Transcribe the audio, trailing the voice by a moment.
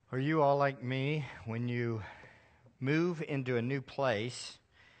Are you all like me? When you move into a new place,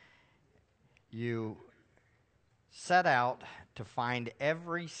 you set out to find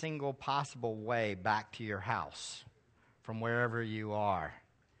every single possible way back to your house from wherever you are.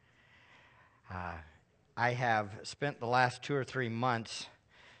 I have spent the last 2 or 3 months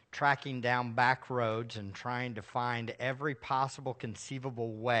tracking down back roads and trying to find every possible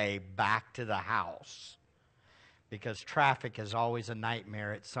conceivable way back to the house, because traffic is always a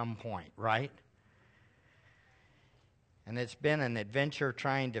nightmare at some point, right? And it's been an adventure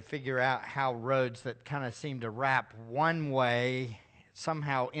trying to figure out how roads that kind of seem to wrap one way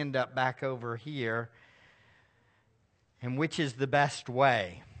somehow end up back over here, and which is the best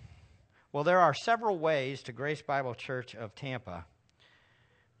way. Well, there are several ways to Grace Bible Church of Tampa,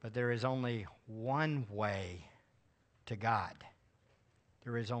 but there is only one way to God.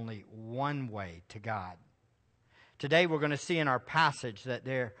 There is only one way to God. Today we're going to see in our passage that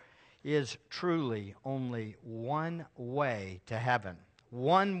there is truly only one way to heaven,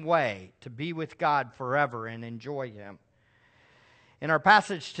 one way to be with God forever and enjoy Him. In our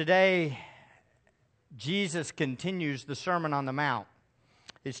passage today, Jesus continues the Sermon on the Mount.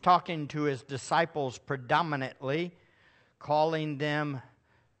 He's talking to His disciples predominantly, calling them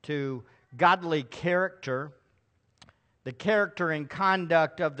to godly character. The character and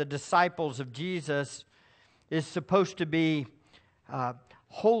conduct of the disciples of Jesus is supposed to be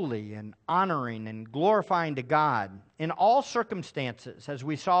holy and honoring and glorifying to God in all circumstances, as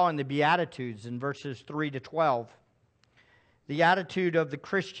we saw in the Beatitudes in verses 3 to 12. The attitude of the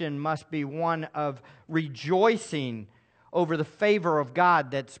Christian must be one of rejoicing over the favor of God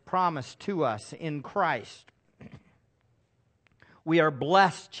that's promised to us in Christ. We are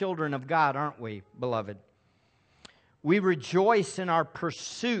blessed children of God, aren't we, beloved? We rejoice in our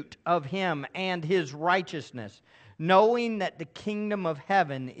pursuit of Him and His righteousness, knowing that the kingdom of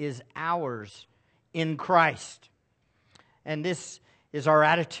heaven is ours in Christ. And this is our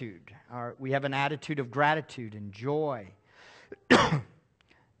attitude. We have an attitude of gratitude and joy.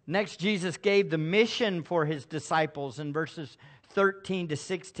 Next, Jesus gave the mission for His disciples in verses 13 to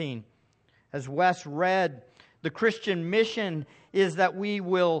 16. As Wes read, the Christian mission is that we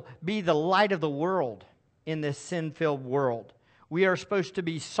will be the light of the world in this sin-filled world. We are supposed to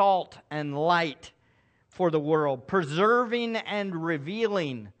be salt and light for the world, preserving and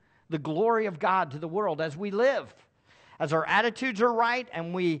revealing the glory of God to the world as we live. As our attitudes are right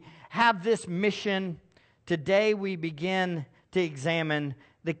and we have this mission, today we begin to examine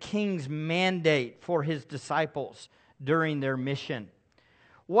the King's mandate for His disciples during their mission.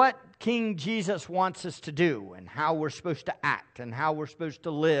 What King Jesus wants us to do and how we're supposed to act and how we're supposed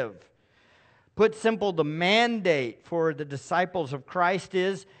to live. Put simple, the mandate for the disciples of Christ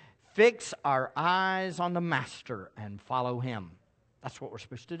is fix our eyes on the Master and follow Him. That's what we're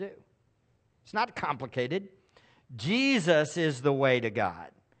supposed to do. It's not complicated. Jesus is the way to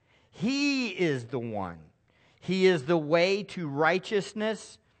God. He is the one. He is the way to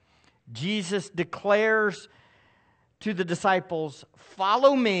righteousness. Jesus declares to the disciples,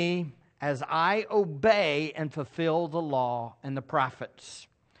 follow me as I obey and fulfill the law and the prophets.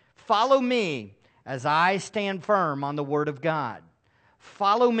 Follow me as I stand firm on the Word of God.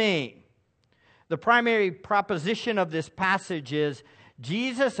 Follow me. The primary proposition of this passage is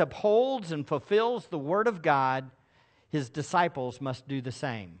Jesus upholds and fulfills the Word of God. His disciples must do the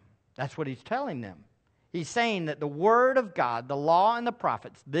same. That's what He's telling them. He's saying that the Word of God, the law and the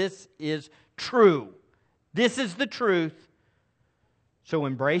prophets, this is true. This is the truth. So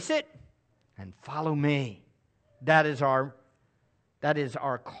embrace it and follow me. That is our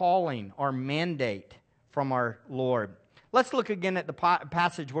calling, our mandate from our Lord. Let's look again at the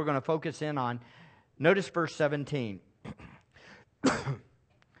passage we're going to focus in on. Notice verse 17.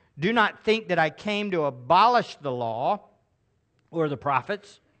 Do not think that I came to abolish the law or the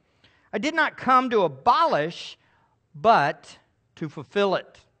prophets. I did not come to abolish, but to fulfill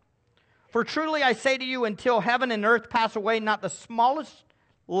it. For truly I say to you, until heaven and earth pass away, not the smallest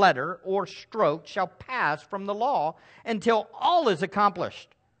letter or stroke shall pass from the law until all is accomplished.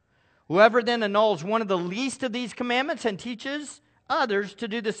 Whoever then annuls one of the least of these commandments and teaches others to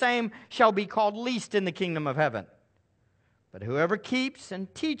do the same shall be called least in the kingdom of heaven. But whoever keeps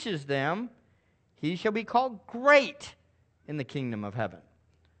and teaches them, he shall be called great in the kingdom of heaven.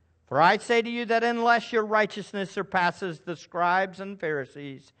 For I say to you that unless your righteousness surpasses the scribes and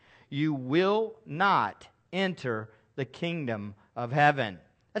Pharisees, you will not enter the kingdom of heaven.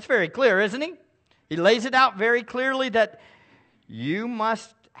 That's very clear, isn't he? He lays it out very clearly that you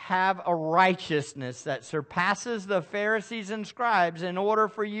must have a righteousness that surpasses the Pharisees and scribes in order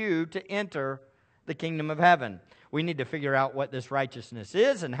for you to enter the kingdom of heaven. we need to figure out what this righteousness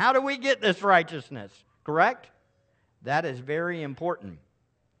is and how do we get this righteousness, correct? That is very important.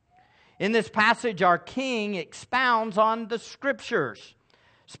 In this passage, our king expounds on the Scriptures.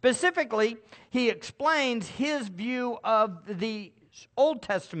 Specifically, he explains his view of the Old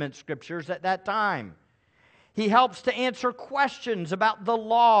Testament Scriptures at that time. He helps to answer questions about the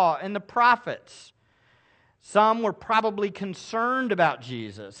law and the prophets. Some were probably concerned about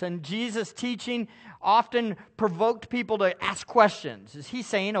Jesus, and Jesus' teaching often provoked people to ask questions. Is he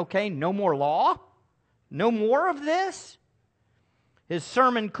saying, okay, no more law? No more of this? His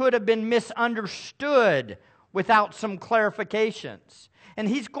sermon could have been misunderstood without some clarifications. And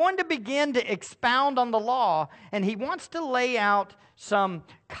he's going to begin to expound on the law, and he wants to lay out some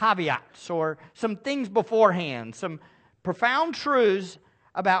caveats or some things beforehand, some profound truths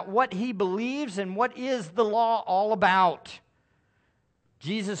about what he believes and what is the law all about.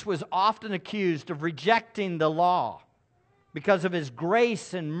 Jesus was often accused of rejecting the law because of his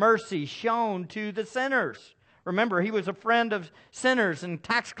grace and mercy shown to the sinners. Remember, he was a friend of sinners and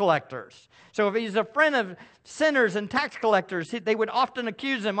tax collectors. So if he's a friend of sinners and tax collectors, they would often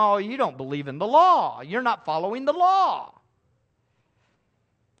accuse him, oh, you don't believe in the law. You're not following the law.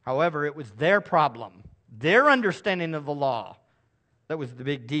 However, it was their problem, their understanding of the law, that was the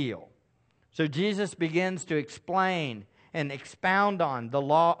big deal. So Jesus begins to explain and expound on the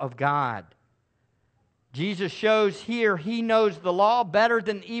law of God. Jesus shows here he knows the law better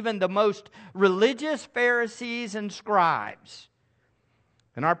than even the most religious Pharisees and scribes.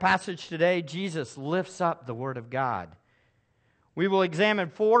 In our passage today, Jesus lifts up the Word of God. We will examine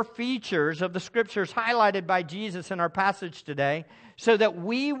 4 features of the Scriptures highlighted by Jesus in our passage today so that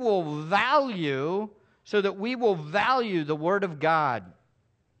we will value the Word of God.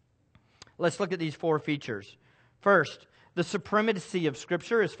 Let's look at these 4 features. First, the supremacy of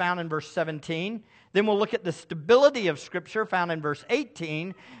Scripture is found in verse 17. Then we'll look at the stability of Scripture found in verse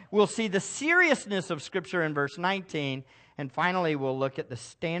 18. We'll see the seriousness of Scripture in verse 19. And finally, we'll look at the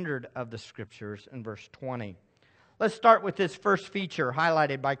standard of the Scriptures in verse 20. Let's start with this first feature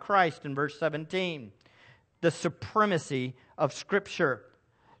highlighted by Christ in verse 17. The supremacy of Scripture.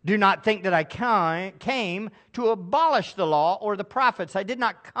 Do not think that I came to abolish the law or the prophets. I did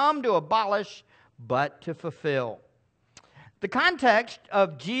not come to abolish, but to fulfill. The context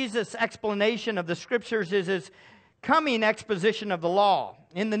of Jesus' explanation of the Scriptures is his coming exposition of the law.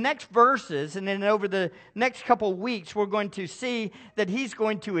 In the next verses, and then over the next couple weeks, we're going to see that he's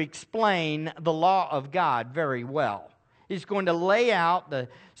going to explain the law of God very well. He's going to lay out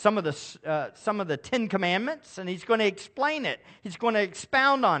some of the 10 Commandments, and he's going to explain it. He's going to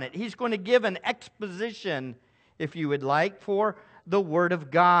expound on it. He's going to give an exposition, if you would like, for the Word of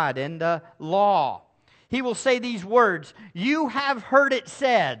God and the law. He will say these words, "You have heard it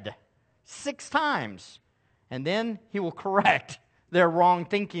said," 6 times. And then he will correct their wrong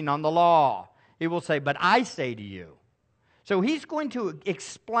thinking on the law. He will say, "But I say to you." So he's going to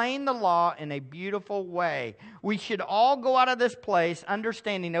explain the law in a beautiful way. We should all go out of this place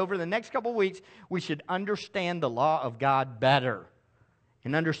understanding over the next couple weeks, we should understand the law of God better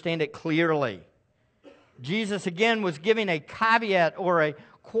and understand it clearly. Jesus again was giving a caveat or a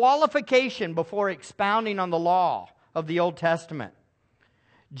qualification before expounding on the law of the Old Testament.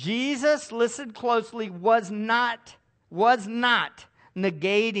 Jesus, listen closely, was not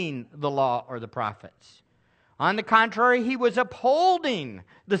negating the law or the prophets. On the contrary, he was upholding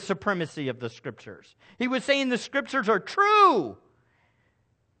the supremacy of the Scriptures. He was saying the Scriptures are true.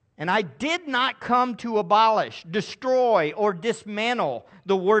 And I did not come to abolish, destroy, or dismantle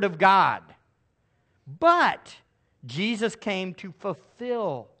the Word of God. But Jesus came to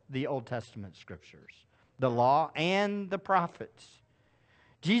fulfill the Old Testament Scriptures, the law and the prophets.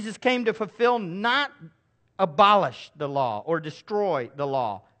 Jesus came to fulfill, not abolish the law or destroy the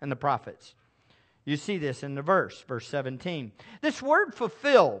law and the prophets. You see this in the verse 17. This word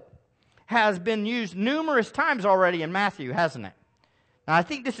fulfill has been used numerous times already in Matthew, hasn't it? Now, I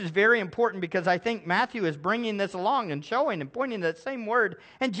think this is very important because I think Matthew is bringing this along and showing and pointing to that same word,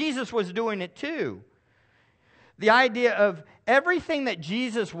 and Jesus was doing it too. The idea of everything that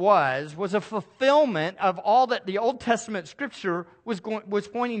Jesus was a fulfillment of all that the Old Testament Scripture was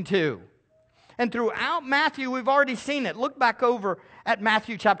pointing to. And throughout Matthew, we've already seen it. Look back over at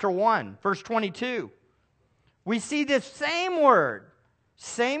Matthew chapter 1, verse 22. We see this same word,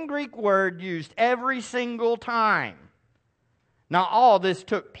 same Greek word used every single time. Now, all this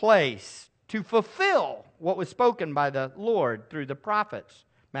took place to fulfill what was spoken by the Lord through the prophets.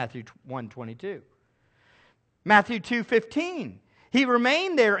 Matthew 1:22. Matthew 2:15. He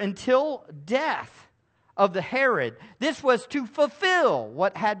remained there until death, of the Herod. This was to fulfill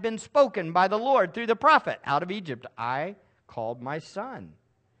what had been spoken by the Lord through the prophet. Out of Egypt I called my son.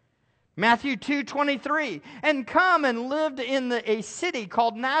 Matthew 2:23, and come and lived in a city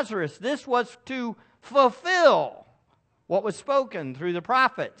called Nazareth. This was to fulfill what was spoken through the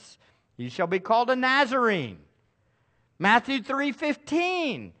prophets. You shall be called a Nazarene. Matthew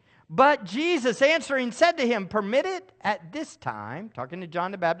 3:15, but Jesus answering said to him, permit it at this time, talking to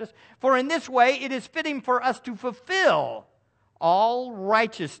John the Baptist, for in this way it is fitting for us to fulfill all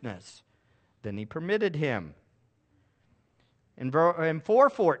righteousness. Then he permitted him. In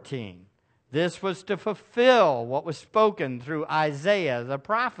 4:14, this was to fulfill what was spoken through Isaiah the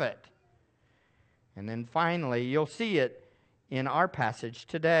prophet. And then finally, you'll see it in our passage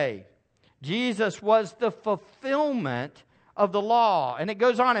today. Jesus was the fulfillment of the law. And it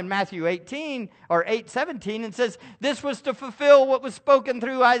goes on in Matthew 18 or 8:17 and says, this was to fulfill what was spoken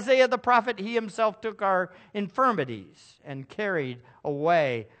through Isaiah the prophet. He himself took our infirmities and carried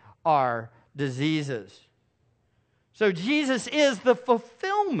away our diseases. So Jesus is the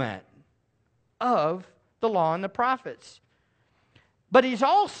fulfillment of the law and the prophets. But he's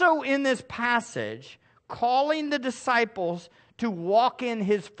also in this passage calling the disciples to walk in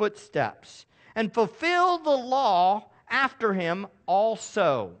his footsteps and fulfill the law after him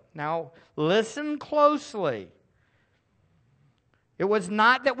also. Now, listen closely. It was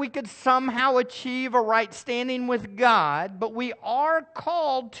not that we could somehow achieve a right standing with God, but we are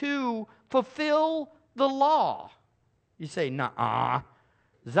called to fulfill the law. You say, nuh-uh.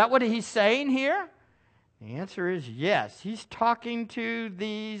 Is that what he's saying here? The answer is yes. He's talking to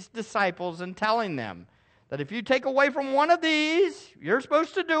these disciples and telling them that if you take away from one of these, you're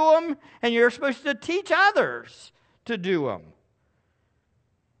supposed to do them, and you're supposed to teach others to do them.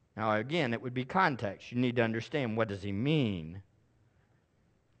 Now, again, it would be context. You need to understand, what does he mean?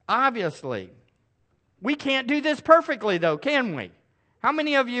 Obviously, we can't do this perfectly, though, can we? How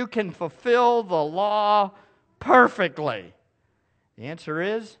many of you can fulfill the law perfectly? The answer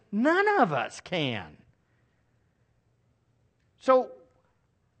is, none of us can. So,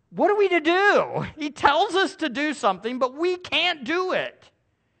 what are we to do? He tells us to do something, but we can't do it.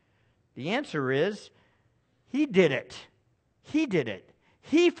 The answer is, he did it. He did it.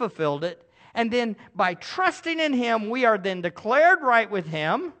 He fulfilled it. And then by trusting in him, we are then declared right with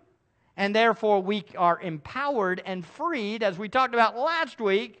him. And therefore we are empowered and freed, as we talked about last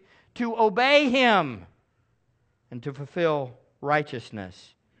week, to obey him and to fulfill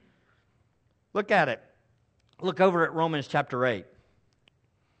righteousness. Look at it. Look over at Romans chapter 8.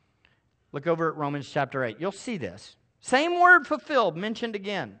 Look over at Romans chapter 8. You'll see this. Same word fulfilled mentioned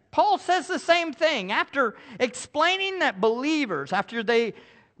again. Paul says the same thing. After explaining that believers, after they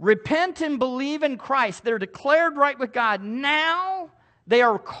repent and believe in Christ, they're declared right with God. Now they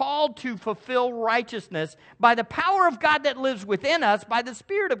are called to fulfill righteousness by the power of God that lives within us, by the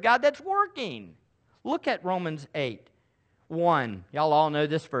Spirit of God that's working. Look at Romans 8:1. Y'all all know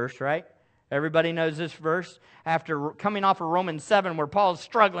this verse, right? Everybody knows this verse. After coming off of Romans 7, where Paul's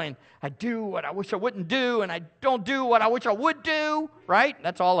struggling, I do what I wish I wouldn't do, and I don't do what I wish I would do, right?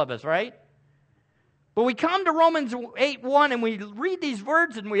 That's all of us, right? But we come to Romans 8:1, and we read these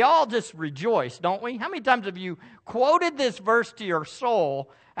words, and we all just rejoice, don't we? How many times have you quoted this verse to your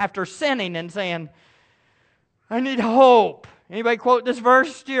soul after sinning and saying, I need hope? Anybody quote this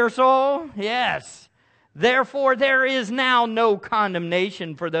verse to your soul? Yes. Therefore, there is now no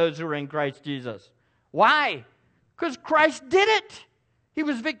condemnation for those who are in Christ Jesus. Why? Because Christ did it. He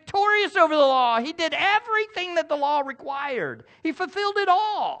was victorious over the law. He did everything that the law required. He fulfilled it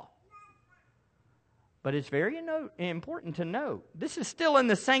all. But it's very important to note, this is still in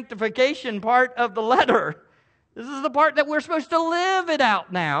the sanctification part of the letter. This is the part that we're supposed to live it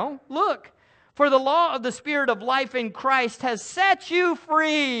out now. Look, for the law of the Spirit of life in Christ has set you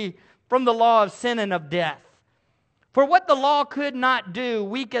free from the law of sin and of death. For what the law could not do,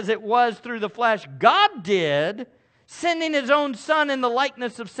 weak as it was through the flesh, God did, sending his own Son in the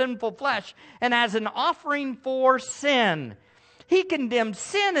likeness of sinful flesh, and as an offering for sin. He condemned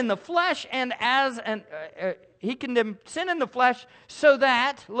sin in the flesh, and he condemned sin in the flesh so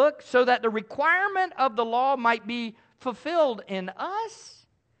that, so that the requirement of the law might be fulfilled in us.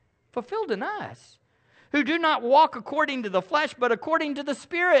 Fulfilled in us. Who do not walk according to the flesh, but according to the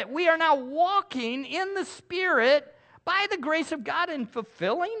Spirit. We are now walking in the Spirit by the grace of God in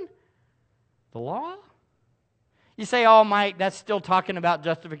fulfilling the law. You say, oh, Mike, that's still talking about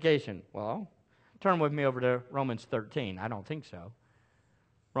justification. Well, turn with me over to Romans 13. I don't think so.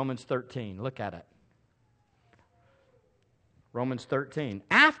 Romans 13, look at it. Romans 13.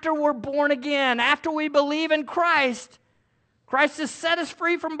 After we're born again, after we believe in Christ, Christ has set us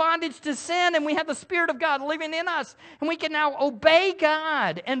free from bondage to sin, and we have the Spirit of God living in us. And we can now obey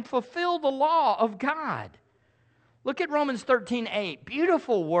God and fulfill the law of God. Look at Romans 13:8.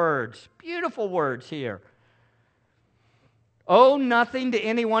 Beautiful words here. Owe nothing to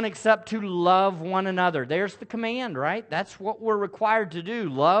anyone except to love one another. There's the command, right? That's what we're required to do.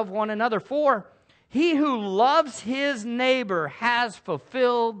 Love one another. For he who loves his neighbor has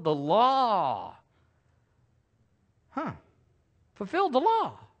fulfilled the law. Fulfilled the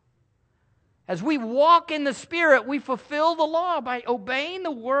law. As we walk in the Spirit, we fulfill the law by obeying the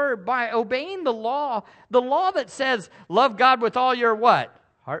Word, by obeying the law that says, love God with all your what?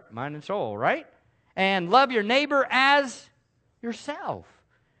 Heart, mind, and soul, right? And love your neighbor as yourself.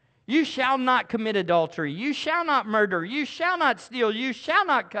 You shall not commit adultery. You shall not murder. You shall not steal. You shall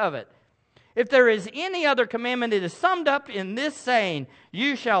not covet. If there is any other commandment, it is summed up in this saying,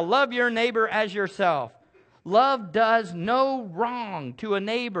 you shall love your neighbor as yourself. Love does no wrong to a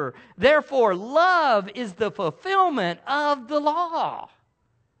neighbor. Therefore, love is the fulfillment of the law.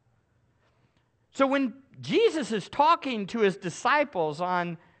 So when Jesus is talking to his disciples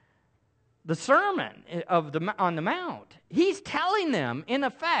on the Sermon on the Mount, he's telling them, in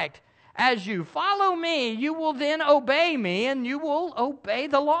effect, as you follow me, you will then obey me, and you will obey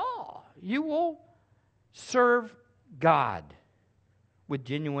the law. You will serve God with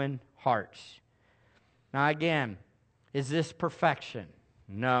genuine hearts. Now again, is this perfection?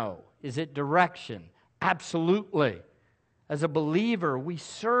 No. Is it direction? Absolutely. As a believer, we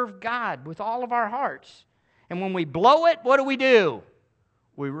serve God with all of our hearts. And when we blow it, what do?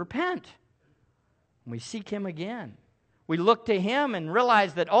 We repent. We seek Him again. We look to Him and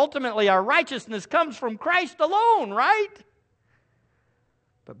realize that ultimately our righteousness comes from Christ alone, right?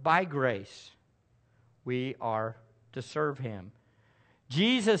 But by grace, we are to serve Him.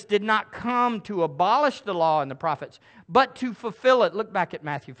 Jesus did not come to abolish the law and the prophets, but to fulfill it. Look back at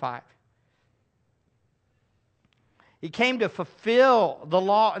Matthew 5. He came to fulfill the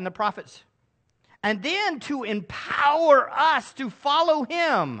law and the prophets, and then to empower us to follow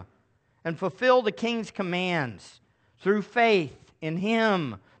Him and fulfill the King's commands through faith in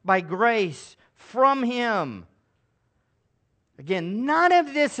Him, by grace from Him. Again, none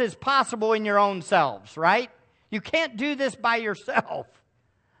of this is possible in your own selves, right? You can't do this by yourself.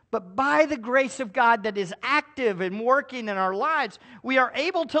 But by the grace of God that is active and working in our lives, we are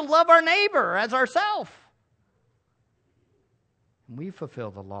able to love our neighbor as ourselves. And we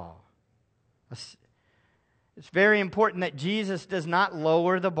fulfill the law. It's very important that Jesus does not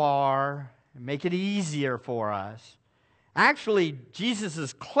lower the bar and make it easier for us. Actually,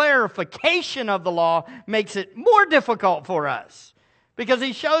 Jesus' clarification of the law makes it more difficult for us, because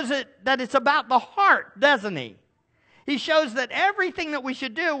He shows it that it's about the heart, doesn't He? He shows that everything that we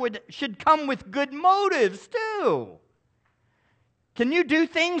should do should come with good motives too. Can you do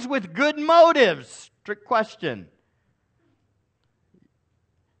things with good motives? Trick question.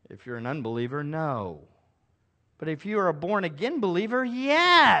 If you're an unbeliever, no. But if you are a born-again believer,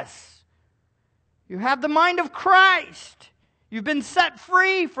 yes. You have the mind of Christ. You've been set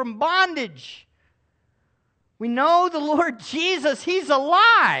free from bondage. We know the Lord Jesus, He's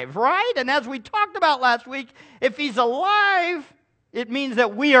alive, right? And as we talked about last week, if He's alive, it means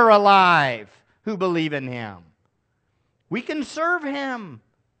that we are alive who believe in Him. We can serve Him.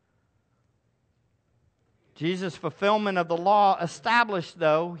 Jesus' fulfillment of the law established,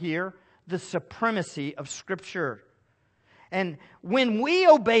 though, here, the supremacy of Scripture. And when we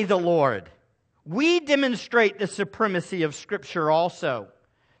obey the Lord, we demonstrate the supremacy of Scripture also.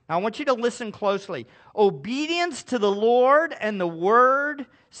 Now, I want you to listen closely. Obedience to the Lord and the Word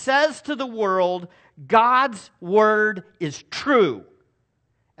says to the world, God's Word is true,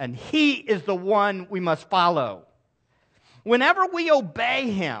 and He is the one we must follow. Whenever we obey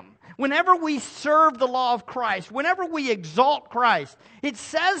Him, whenever we serve the law of Christ, whenever we exalt Christ, it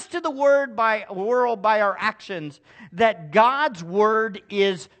says to the world by our actions that God's Word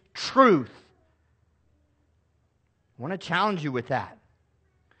is truth. I want to challenge you with that.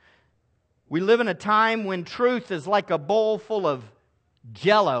 We live in a time when truth is like a bowl full of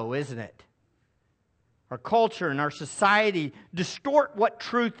Jell-O, isn't it? Our culture and our society distort what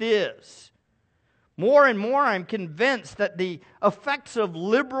truth is. More and more, I'm convinced that the effects of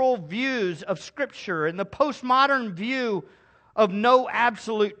liberal views of Scripture and the postmodern view of no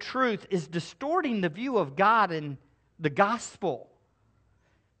absolute truth is distorting the view of God and the gospel.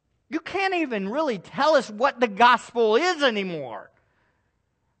 You can't even really tell us what the gospel is anymore.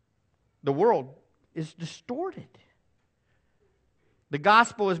 The world is distorted. The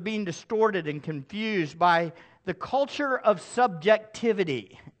gospel is being distorted and confused by the culture of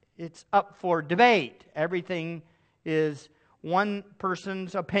subjectivity. It's up for debate. Everything is one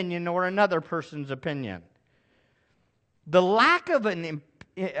person's opinion or another person's opinion. The lack of an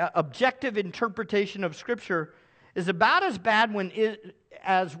objective interpretation of Scripture is about as bad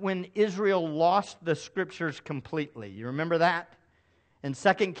as when Israel lost the Scriptures completely. You remember that? In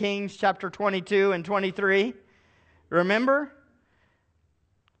 2 Kings chapter 22 and 23. Remember?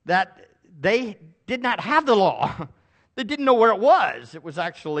 That they did not have the law. They didn't know where it was. It was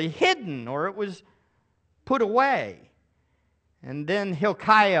actually hidden, or it was put away. And then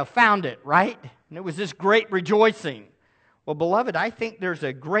Hilkiah found it, right? And it was this great rejoicing. Well, beloved, I think there's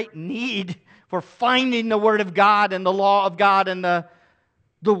a great need for finding the Word of God and the law of God and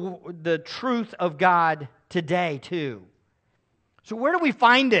the truth of God today, too. So where do we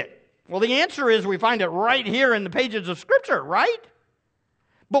find it? Well, the answer is we find it right here in the pages of Scripture, right?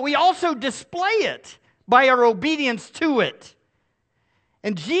 But we also display it by our obedience to it.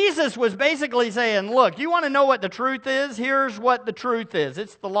 And Jesus was basically saying, look, you want to know what the truth is? Here's what the truth is.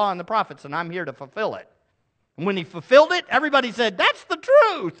 It's the law and the prophets, and I'm here to fulfill it. And when he fulfilled it, everybody said, that's the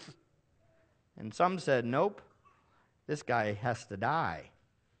truth. And some said, nope, this guy has to die.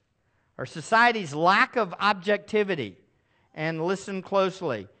 Our society's lack of objectivity, and listen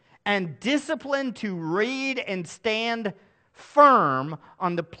closely, and discipline to read and stand firm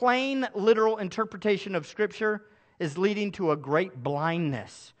on the plain, literal interpretation of Scripture is leading to a great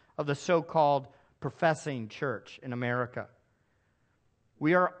blindness of the so-called professing church in America.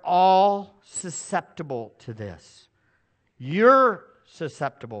 We are all susceptible to this. You're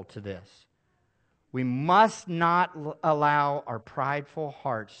susceptible to this. We must not allow our prideful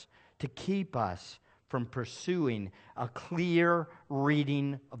hearts to keep us from pursuing a clear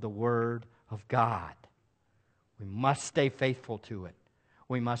reading of the Word of God. We must stay faithful to it.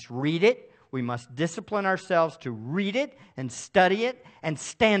 We must read it. We must discipline ourselves to read it and study it and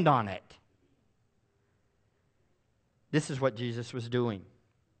stand on it. This is what Jesus was doing.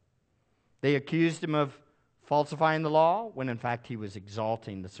 They accused him of falsifying the law when in fact he was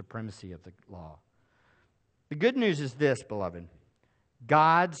exalting the supremacy of the law. The good news is this, beloved.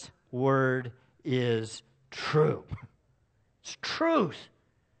 God's Word is true. It's truth.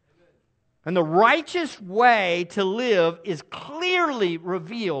 And the righteous way to live is clearly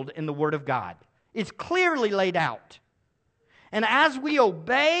revealed in the Word of God. It's clearly laid out. And as we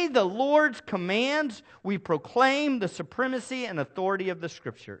obey the Lord's commands, we proclaim the supremacy and authority of the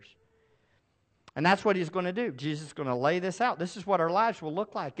Scriptures. And that's what he's going to do. Jesus is going to lay this out. This is what our lives will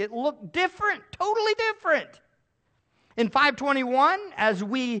look like. It looked different, totally different. In 5:21, as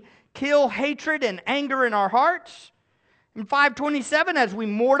we kill hatred and anger in our hearts. In 5:27, as we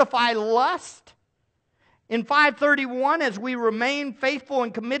mortify lust. In 5:31, as we remain faithful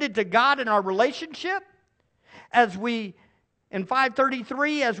and committed to God in our relationship. In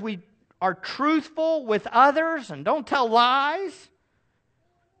 5:33, as we are truthful with others and don't tell lies.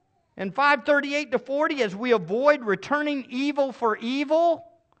 In 5:38 to 40, as we avoid returning evil for evil.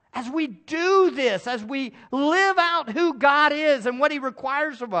 As we do this, as we live out who God is and what He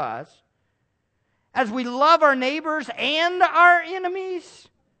requires of us, as we love our neighbors and our enemies,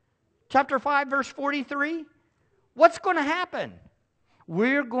 chapter 5, verse 43, what's going to happen?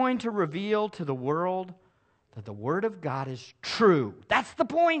 We're going to reveal to the world that the Word of God is true. That's the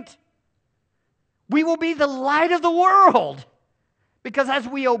point. We will be the light of the world. Because as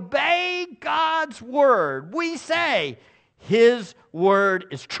we obey God's Word, we say, His Word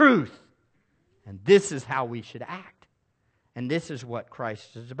is truth. And this is how we should act. And this is what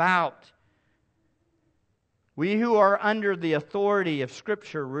Christ is about. We who are under the authority of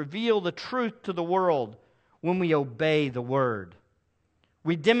Scripture reveal the truth to the world when we obey the Word.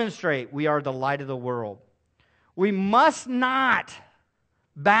 We demonstrate we are the light of the world. We must not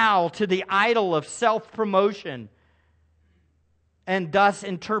bow to the idol of self-promotion and thus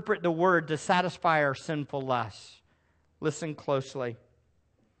interpret the Word to satisfy our sinful lusts. Listen closely.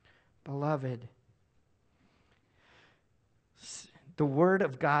 Beloved, the Word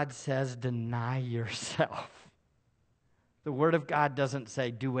of God says deny yourself. The Word of God doesn't say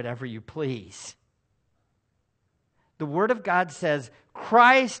do whatever you please. The Word of God says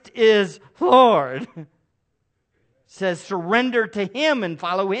Christ is Lord. It says surrender to Him and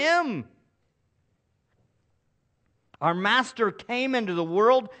follow Him. Our Master came into the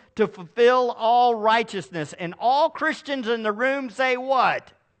world to fulfill all righteousness. And all Christians in the room say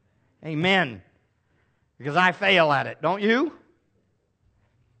what? Amen. Because I fail at it, don't you?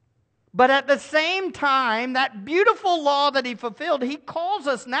 But at the same time, that beautiful law that He fulfilled, He calls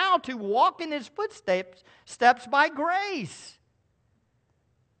us now to walk in His footsteps by grace.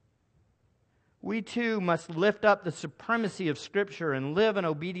 We too must lift up the supremacy of Scripture and live in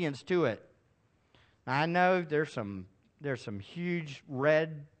obedience to it. Now, I know there's some there's some huge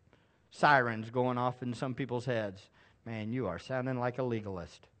red sirens going off in some people's heads. Man, you are sounding like a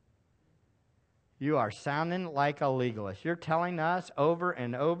legalist. You are sounding like a legalist. You're telling us over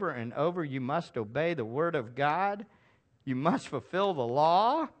and over and over, you must obey the Word of God. You must fulfill the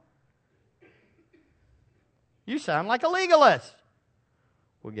law. You sound like a legalist.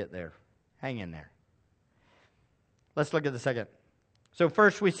 We'll get there. Hang in there. Let's look at the second. So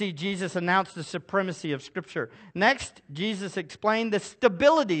first we see Jesus announce the supremacy of Scripture. Next, Jesus explained the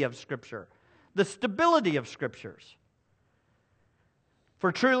stability of Scripture. The stability of Scriptures.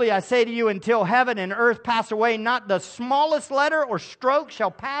 For truly I say to you, until heaven and earth pass away, not the smallest letter or stroke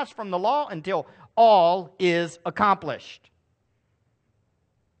shall pass from the law until all is accomplished.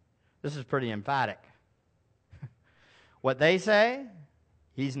 This is pretty emphatic. What they say,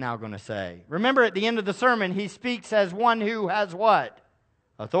 he's now going to say. Remember, at the end of the sermon, he speaks as one who has what?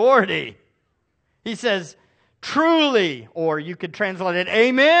 Authority. He says, truly, or you could translate it,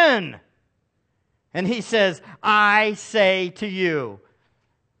 amen. And he says, I say to you.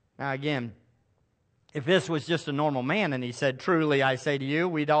 Now again, if this was just a normal man and he said, truly, I say to you,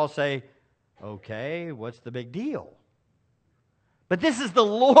 we'd all say, okay, what's the big deal? But this is the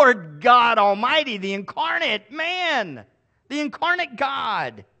Lord God Almighty, the incarnate man, the incarnate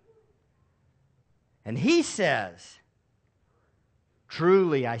God. And he says,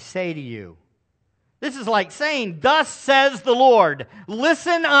 truly I say to you. This is like saying, thus says the Lord.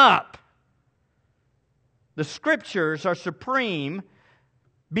 Listen up. The Scriptures are supreme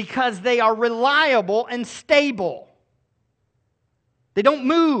because they are reliable and stable. They don't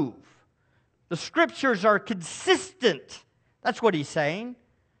move. The Scriptures are consistent. That's what he's saying.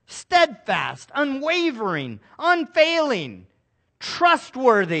 Steadfast, unwavering, unfailing,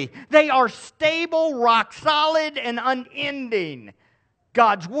 trustworthy. They are stable, rock solid, and unending.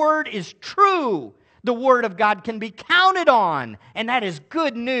 God's Word is true. The Word of God can be counted on. And that is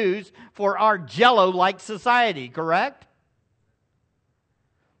good news for our Jello-like society, correct?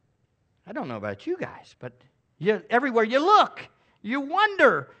 I don't know about you guys, but everywhere you look, you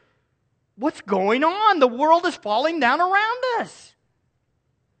wonder, what's going on? The world is falling down around us.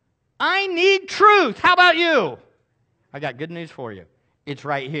 I need truth. How about you? I got good news for you. It's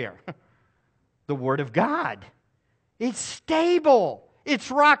right here. The Word of God. It's stable.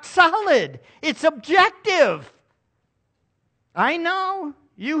 It's rock solid. It's objective. I know.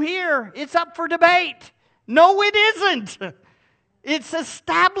 You hear. It's up for debate. No, it isn't. It's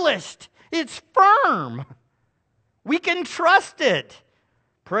established. It's firm. We can trust it.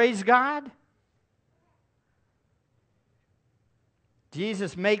 Praise God.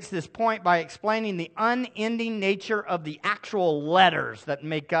 Jesus makes this point by explaining the unending nature of the actual letters that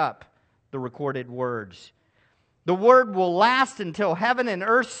make up the recorded words. The Word will last until heaven and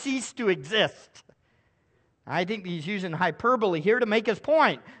earth cease to exist. I think he's using hyperbole here to make his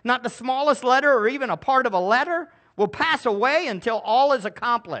point. Not the smallest letter or even a part of a letter will pass away until all is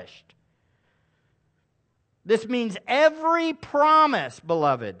accomplished. This means every promise,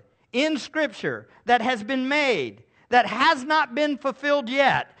 beloved, in Scripture that has been made, that has not been fulfilled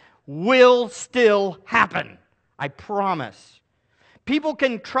yet, will still happen. I promise. People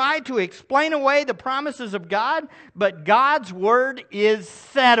can try to explain away the promises of God, but God's Word is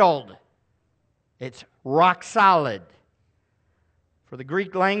settled. It's rock solid. For the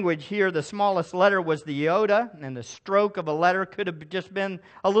Greek language here, the smallest letter was the iota, and the stroke of a letter could have just been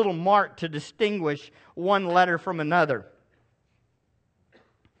a little mark to distinguish one letter from another.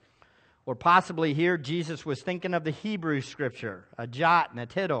 Or possibly here, Jesus was thinking of the Hebrew Scripture, a jot and a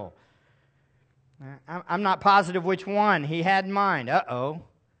tittle. I'm not positive which one he had in mind. Uh-oh.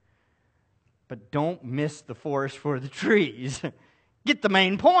 But don't miss the forest for the trees. Get the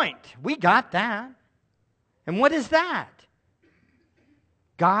main point. We got that. And what is that?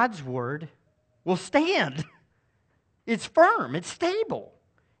 God's Word will stand. It's firm. It's stable.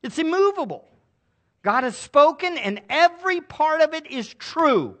 It's immovable. God has spoken, and every part of it is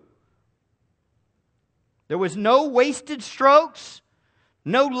true. There was no wasted strokes,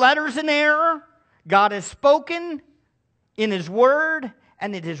 no letters in error. God has spoken in His Word,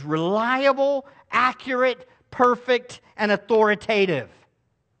 and it is reliable, accurate, perfect, and authoritative.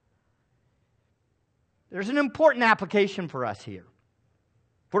 There's an important application for us here,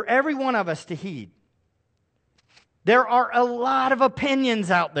 for every one of us to heed. There are a lot of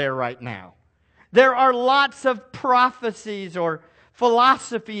opinions out there right now. There are lots of prophecies or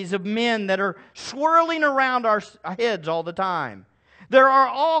philosophies of men that are swirling around our heads all the time. There are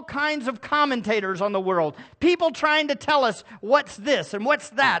all kinds of commentators on the world. People trying to tell us what's this and what's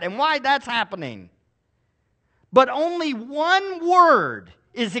that and why that's happening. But only one word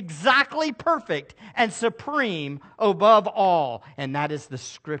is exactly perfect and supreme above all, and that is the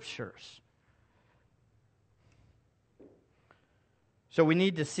Scriptures. So we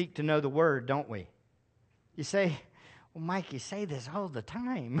need to seek to know the Word, don't we? You say, well, Mike, you say this all the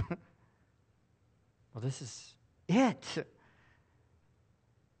time. Well, this is it.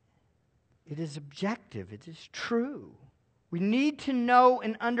 It is objective. It is true. We need to know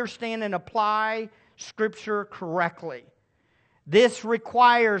and understand and apply Scripture correctly. This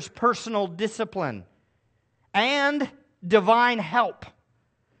requires personal discipline and divine help.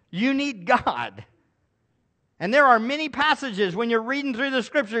 You need God. And there are many passages when you're reading through the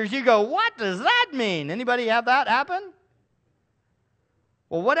Scriptures, you go, what does that mean? Anybody have that happen?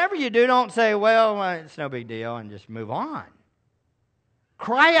 Well, whatever you do, don't say, well, it's no big deal, and just move on.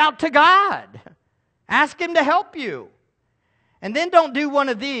 Cry out to God. Ask Him to help you. And then don't do one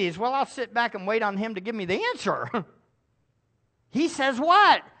of these. Well, I'll sit back and wait on Him to give me the answer. He says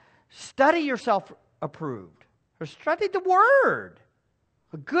what? Study yourself approved. Or study the Word.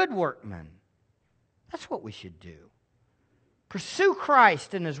 A good workman. That's what we should do. Pursue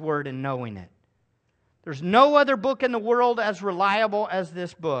Christ in His Word and knowing it. There's no other book in the world as reliable as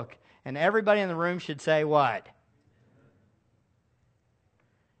this book. And everybody in the room should say what?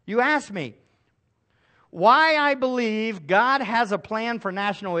 You ask me why I believe God has a plan for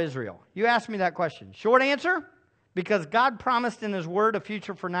national Israel. You asked me that question. Short answer, because God promised in His Word a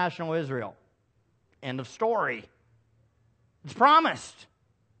future for national Israel. End of story. It's promised.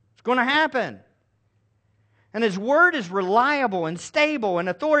 It's going to happen. And His Word is reliable and stable and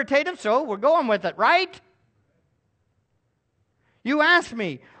authoritative, so we're going with it, right? You ask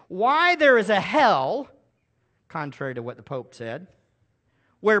me why there is a hell, contrary to what the Pope said,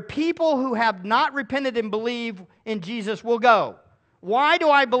 where people who have not repented and believe in Jesus will go. Why do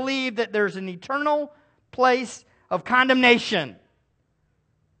I believe that there's an eternal place of condemnation?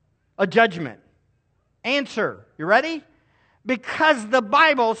 A judgment. Answer. You ready? Because the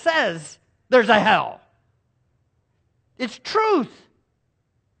Bible says there's a hell. It's truth.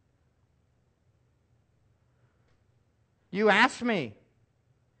 You ask me,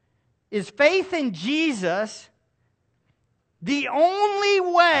 is faith in Jesus the only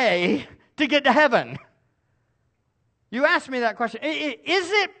way to get to heaven? You asked me that question. Is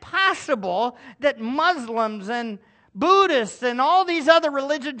it possible that Muslims and Buddhists and all these other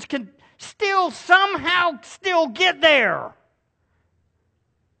religions can somehow get there?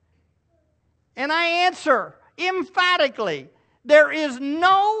 And I answer emphatically, there is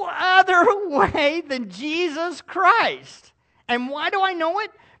no other way than Jesus Christ. And why do I know it?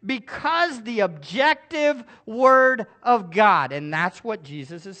 Because the objective Word of God. And that's what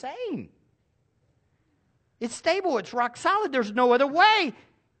Jesus is saying. It's stable. It's rock solid. There's no other way.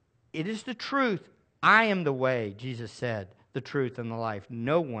 It is the truth. I am the way, Jesus said, the truth and the life.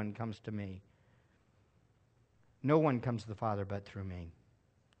 No one comes to me. No one comes to the Father but through me.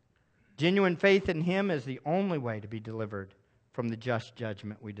 Genuine faith in Him is the only way to be delivered from the just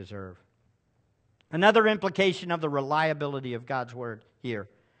judgment we deserve. Another implication of the reliability of God's Word here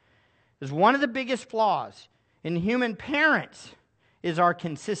is one of the biggest flaws in human parents is our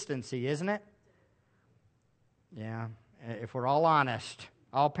consistency, isn't it? Yeah, if we're all honest,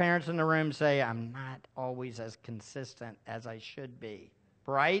 all parents in the room say, I'm not always as consistent as I should be,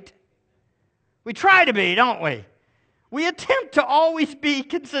 right? We try to be, don't we? We attempt to always be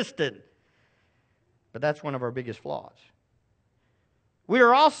consistent. But that's one of our biggest flaws. We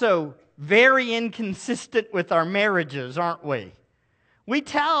are also very inconsistent with our marriages, aren't we? We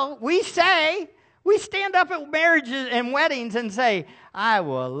stand up at marriages and weddings and say, I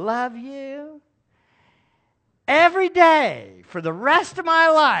will love you every day for the rest of my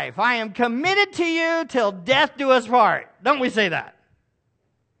life. I am committed to you till death do us part. Don't we say that?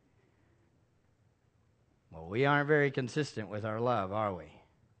 Well, we aren't very consistent with our love, are we?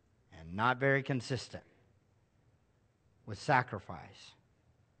 And not very consistent with sacrifice.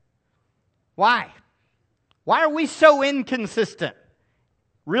 Why? Why are we so inconsistent?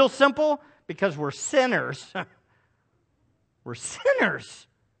 Real simple, because we're sinners. We're sinners.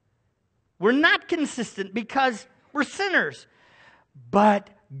 We're not consistent because we're sinners. But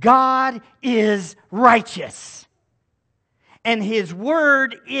God is righteous. And His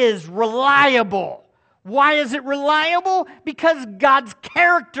Word is reliable. Why is it reliable? Because God's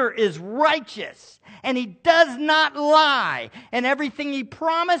character is righteous. And He does not lie. And everything He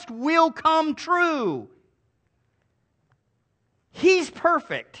promised will come true. He's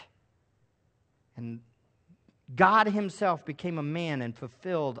perfect. And God Himself became a man and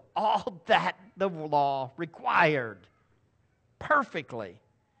fulfilled all that the law required perfectly.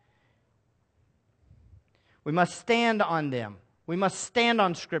 We must stand on them. We must stand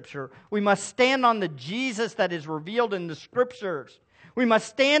on Scripture. We must stand on the Jesus that is revealed in the Scriptures. We must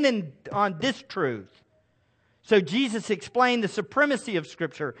stand on this truth. So Jesus explained the supremacy of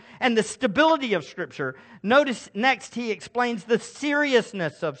Scripture and the stability of Scripture. Notice next he explains the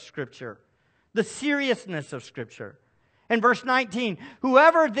seriousness of Scripture. The seriousness of Scripture. In verse 19,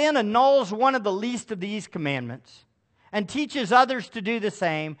 whoever then annuls one of the least of these commandments and teaches others to do the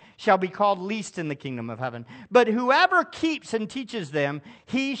same shall be called least in the kingdom of heaven. But whoever keeps and teaches them,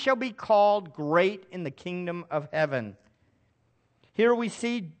 he shall be called great in the kingdom of heaven. Here we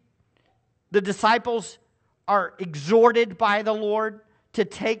see the disciples are exhorted by the Lord to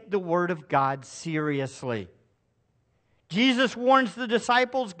take the Word of God seriously. Jesus warns the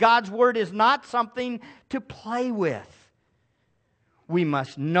disciples God's Word is not something to play with. We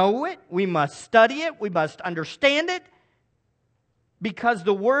must know it, we must study it, we must understand it, because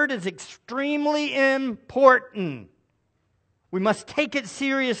the Word is extremely important. We must take it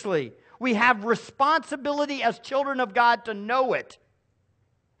seriously. We have responsibility as children of God to know it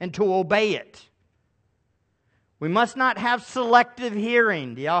and to obey it. We must not have selective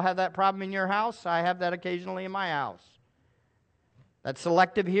hearing. Do y'all have that problem in your house? I have that occasionally in my house. That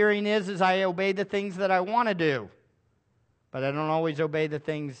selective hearing is I obey the things that I want to do, but I don't always obey the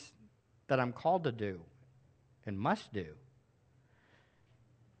things that I'm called to do and must do.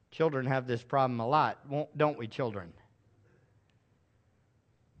 Children have this problem a lot, don't we, children?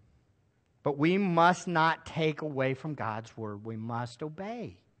 But we must not take away from God's Word. We must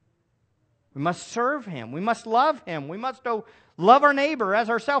obey. We must serve Him. We must love Him. We must love our neighbor as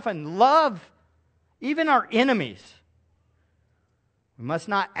ourselves and love even our enemies. We must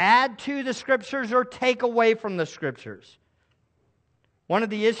not add to the Scriptures or take away from the Scriptures. One of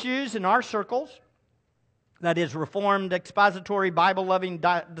the issues in our circles, that is Reformed, expository, Bible-loving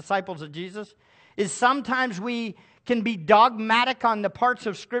disciples of Jesus, is sometimes we can be dogmatic on the parts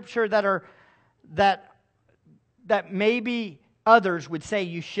of Scripture that maybe others would say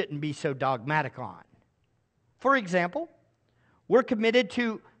you shouldn't be so dogmatic on. For example, we're committed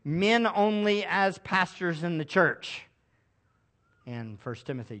to men only as pastors in the church in 1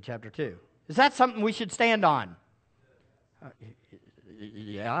 Timothy chapter 2. Is that something we should stand on?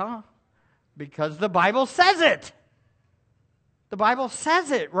 Yeah, because the Bible says it. The Bible says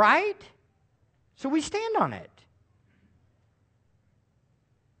it, right? So we stand on it.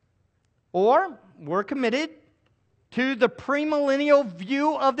 Or we're committed to the premillennial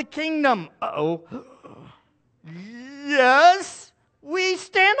view of the kingdom. Uh-oh. Yes, we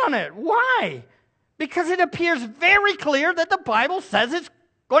stand on it. Why? Because it appears very clear that the Bible says it's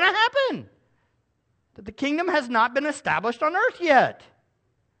going to happen. That the kingdom has not been established on earth yet.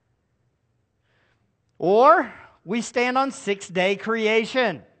 Or we stand on six-day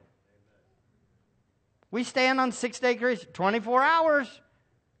creation. We stand on six-day creation. 24 hours.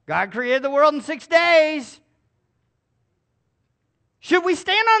 God created the world in 6 days. Should we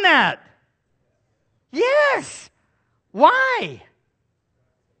stand on that? Yes. Why?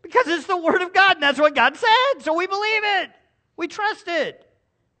 Because it's the Word of God, and that's what God said, so we believe it. We trust it.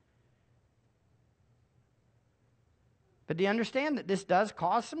 But do you understand that this does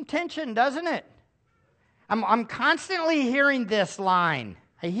cause some tension, doesn't it? I'm constantly hearing this line.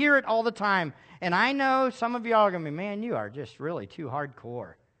 I hear it all the time. And I know some of y'all are going to be, man, you are just really too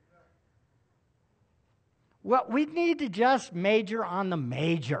hardcore. Well, we need to just major on the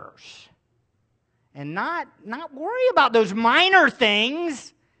majors. And not worry about those minor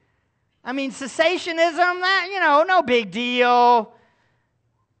things. I mean, cessationism, that, no big deal.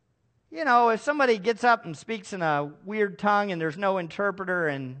 If somebody gets up and speaks in a weird tongue and there's no interpreter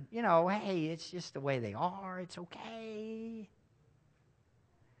and, hey, it's just the way they are. It's okay.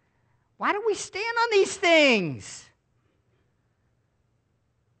 Why do we stand on these things?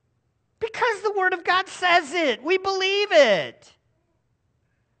 Because the Word of God says it. We believe it.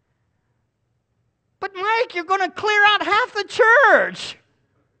 But Mike, you're going to clear out half the church.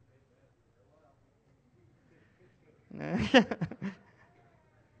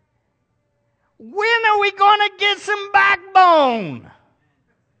 When are we going to get some backbone?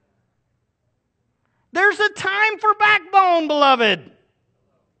 There's a time for backbone, beloved.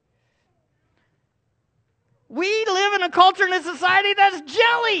 We live in a culture and a society that's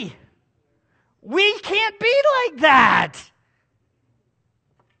jelly. We can't be like that.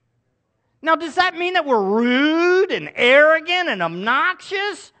 Now, does that mean that we're rude and arrogant and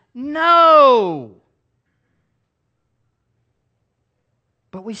obnoxious? No.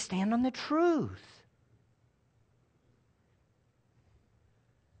 But we stand on the truth.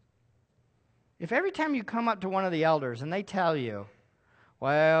 If every time you come up to one of the elders and they tell you,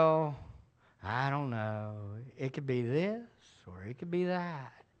 well, I don't know, it could be this or it could be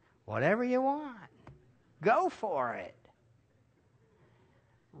that. Whatever you want. Go for it.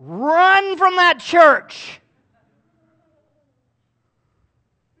 Run from that church.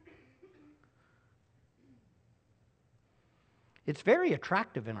 It's very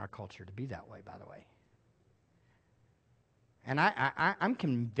attractive in our culture to be that way, by the way. And I'm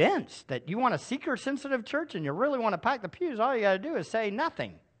convinced that you want a seeker-sensitive church and you really want to pack the pews, all you got to do is say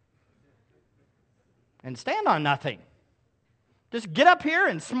nothing. And stand on nothing. Just get up here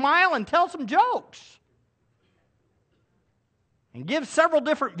and smile and tell some jokes. And give several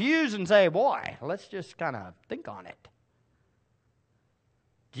different views and say, boy, let's just kind of think on it.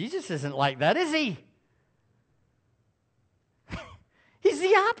 Jesus isn't like that, is he? He's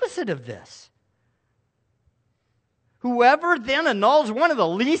the opposite of this. Whoever then annuls one of the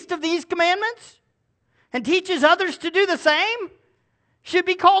least of these commandments and teaches others to do the same should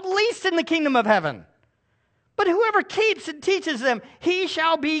be called least in the kingdom of heaven. But whoever keeps and teaches them, he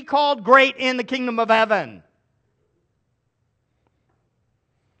shall be called great in the kingdom of heaven.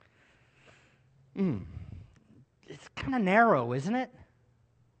 It's kind of narrow, isn't it?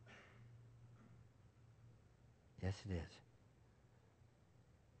 Yes, it is.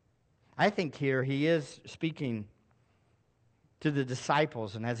 I think here he is speaking to the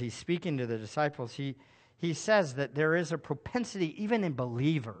disciples, and as he's speaking to the disciples, he says that there is a propensity, even in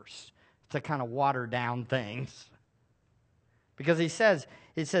believers, to kind of water down things. Because it says,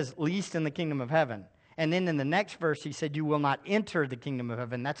 least in the kingdom of heaven. And then in the next verse, he said, you will not enter the kingdom of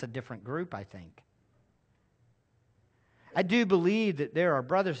heaven. That's a different group, I think. I do believe that there are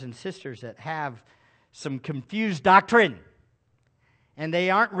brothers and sisters that have some confused doctrine. And they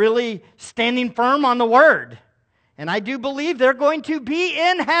aren't really standing firm on the Word. And I do believe they're going to be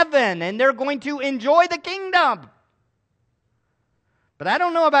in heaven. And they're going to enjoy the kingdom. But I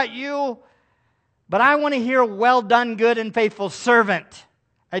don't know about you, but I want to hear, well done, good and faithful servant.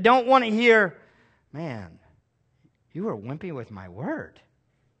 I don't want to hear, man, you were wimpy with my word.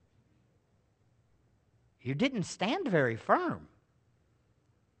 You didn't stand very firm.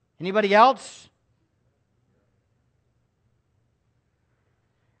 Anybody else?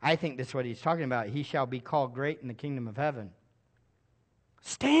 I think that's what he's talking about. He shall be called great in the kingdom of heaven.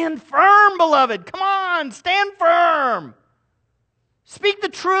 Stand firm, beloved. Come on, stand firm. Speak the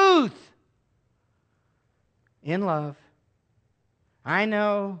truth in love. I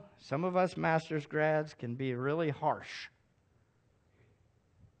know some of us master's grads can be really harsh.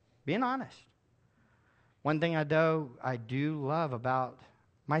 Being honest. One thing I do love about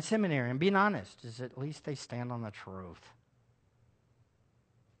my seminary, and being honest, is at least they stand on the truth.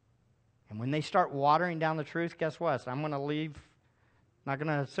 And when they start watering down the truth, guess what? I'm going to leave, not going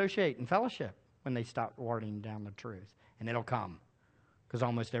to associate in fellowship when they stop watering down the truth. And it'll come, because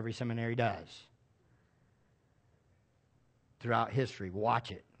almost every seminary does. Throughout history,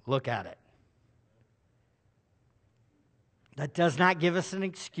 watch it, look at it. That does not give us an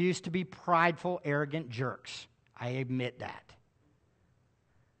excuse to be prideful, arrogant jerks. I admit that.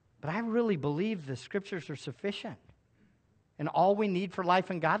 But I really believe the Scriptures are sufficient and all we need for life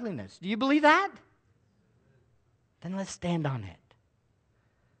and godliness. Do you believe that? Then let's stand on it.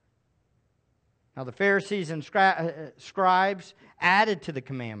 Now the Pharisees and scribes added to the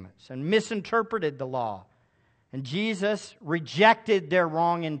commandments and misinterpreted the law. And Jesus rejected their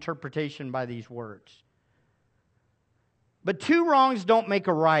wrong interpretation by these words. But two wrongs don't make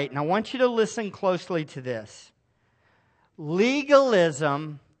a right. And I want you to listen closely to this.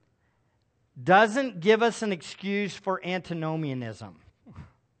 Legalism doesn't give us an excuse for antinomianism.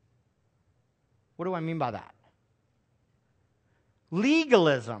 What do I mean by that?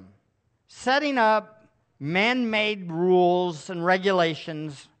 Legalism, setting up man-made rules and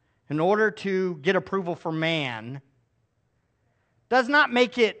regulations in order to get approval for man, does not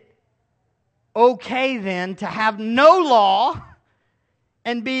make it okay then to have no law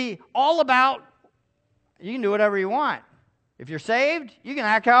and be all about, you can do whatever you want. If you're saved, you can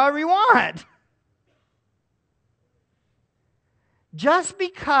act however you want. Just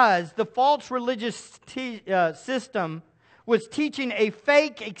because the false religious system was teaching a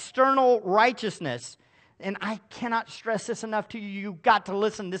fake external righteousness, and I cannot stress this enough to you, you've got to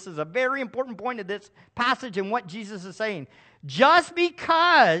listen. This is a very important point of this passage and what Jesus is saying. Just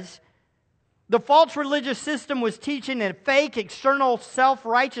because the false religious system was teaching a fake external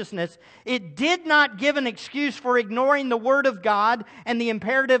self-righteousness, it did not give an excuse for ignoring the Word of God and the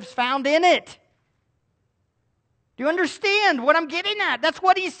imperatives found in it. Do you understand what I'm getting at? That's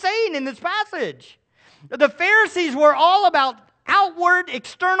what he's saying in this passage. The Pharisees were all about outward,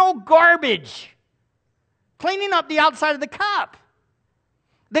 external garbage, cleaning up the outside of the cup.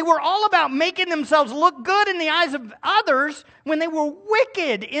 They were all about making themselves look good in the eyes of others when they were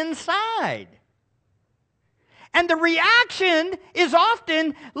wicked inside. And the reaction is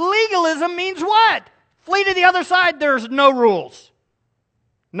often legalism means what? Flee to the other side, there's no rules,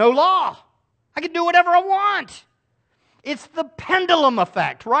 no law. I can do whatever I want. It's the pendulum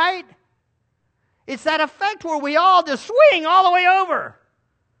effect, right? It's that effect where we all just swing all the way over.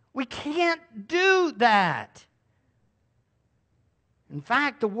 We can't do that. In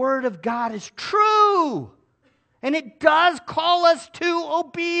fact, the Word of God is true. And it does call us to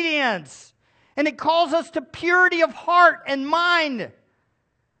obedience. And it calls us to purity of heart and mind.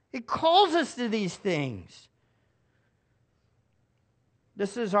 It calls us to these things.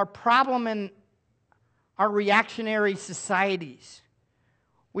 This is our problem in our reactionary societies.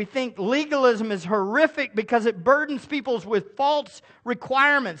 We think legalism is horrific because it burdens people with false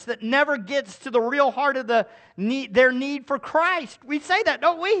requirements that never gets to the real heart of their need for Christ. We say that,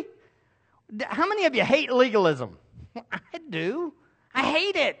 don't we? How many of you hate legalism? I do. I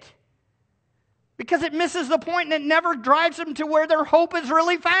hate it. Because it misses the point and it never drives them to where their hope is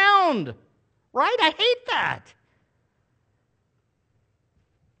really found. Right? I hate that.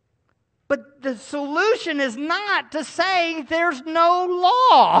 But the solution is not to say there's no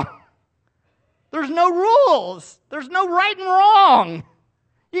law. There's no rules. There's no right and wrong.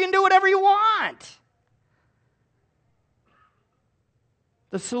 You can do whatever you want.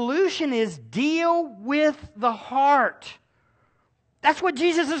 The solution is deal with the heart. That's what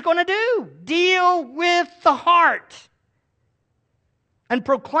Jesus is going to do. Deal with the heart. And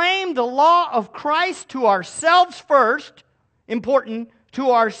proclaim the law of Christ to ourselves first. Important.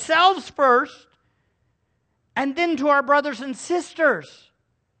 To ourselves first, and then to our brothers and sisters.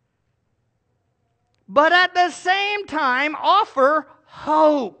 But at the same time, offer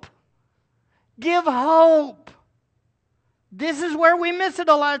hope. Give hope. This is where we miss it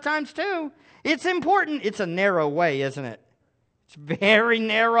a lot of times too. It's important. It's a narrow way, isn't it? It's very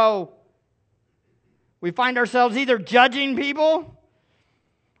narrow. We find ourselves either judging people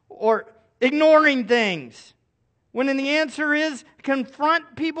or ignoring things. When the answer is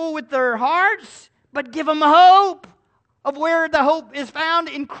confront people with their hearts, but give them hope of where the hope is found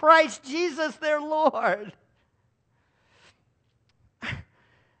in Christ Jesus their Lord.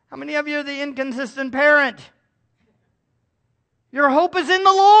 How many of you are the inconsistent parent? Your hope is in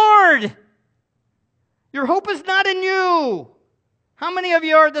the Lord. Your hope is not in you. How many of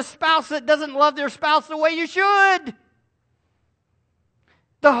you are the spouse that doesn't love their spouse the way you should?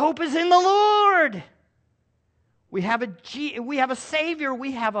 The hope is in the Lord. We have a Savior.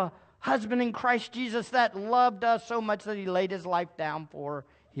 We have a husband in Christ Jesus that loved us so much that He laid His life down for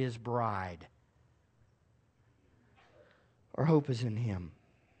His bride. Our hope is in Him.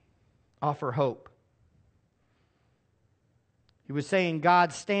 Offer hope. He was saying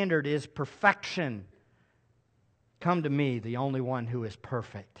God's standard is perfection. Come to me, the only one who is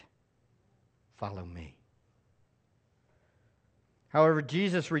perfect. Follow me. However,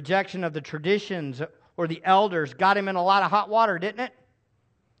 Jesus' rejection of the traditions or the elders got Him in a lot of hot water, didn't it?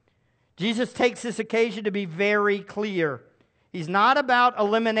 Jesus takes this occasion to be very clear. He's not about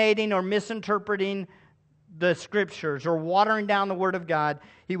eliminating or misinterpreting the Scriptures or watering down the Word of God.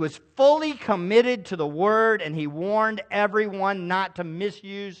 He was fully committed to the Word, and He warned everyone not to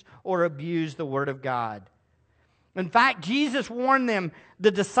misuse or abuse the Word of God. In fact, Jesus warned them,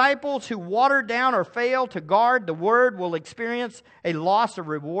 the disciples who water down or fail to guard the Word will experience a loss of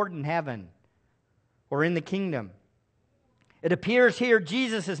reward in heaven or in the kingdom. It appears here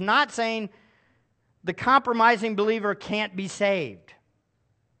Jesus is not saying the compromising believer can't be saved.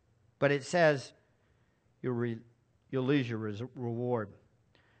 But it says you'll lose your reward.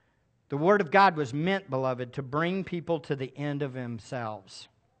 The Word of God was meant, beloved, to bring people to the end of themselves.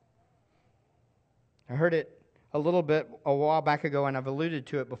 I heard it a little bit a while back ago, and I've alluded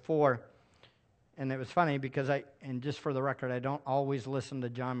to it before. And it was funny because and just for the record, I don't always listen to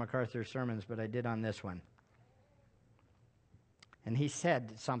John MacArthur's sermons, but I did on this one. And he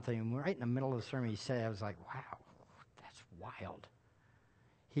said something right in the middle of the sermon. He said, I was like, wow, that's wild.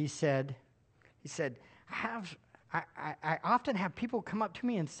 He said, I often have people come up to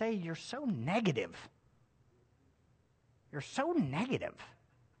me and say, you're so negative. You're so negative.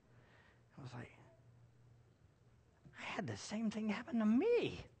 I was like, I had the same thing happen to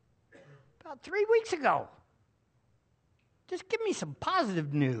me about 3 weeks ago. Just give me some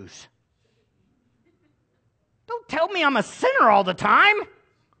positive news. Don't tell me I'm a sinner all the time.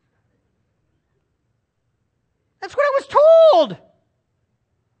 That's what I was told.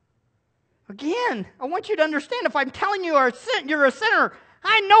 Again, I want you to understand, if I'm telling you you're a sinner,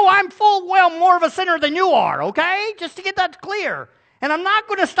 I know I'm full well more of a sinner than you are, okay? Just to get that clear. And I'm not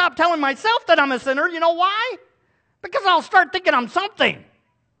going to stop telling myself that I'm a sinner. You know why? Because I'll start thinking I'm something.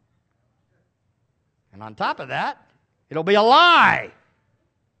 And on top of that, it'll be a lie.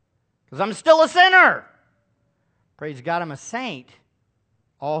 Because I'm still a sinner. Praise God, I'm a saint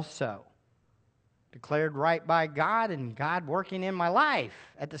also. Declared right by God and God working in my life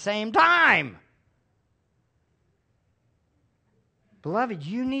at the same time. Beloved,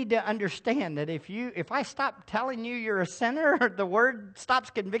 you need to understand that if I stop telling you you're a sinner, or the Word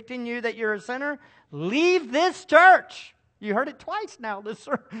stops convicting you that you're a sinner, leave this church. You heard it twice now, this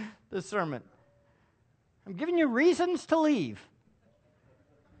sermon. I'm giving you reasons to leave.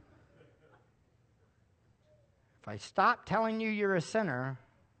 If I stop telling you you're a sinner,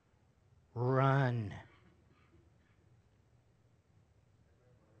 run.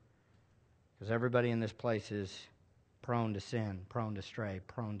 Because everybody in this place is prone to sin, prone to stray,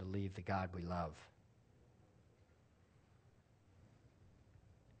 prone to leave the God we love.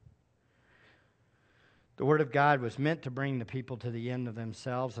 The Word of God was meant to bring the people to the end of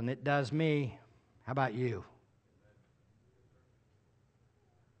themselves, and it does me. How about you?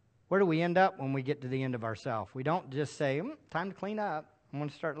 Where do we end up when we get to the end of ourselves? We don't just say, time to clean up. I want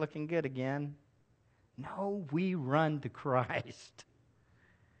to start looking good again. No, we run to Christ,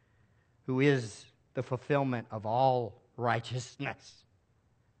 who is the fulfillment of all righteousness.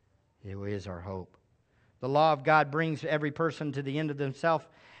 Who is our hope. The law of God brings every person to the end of themselves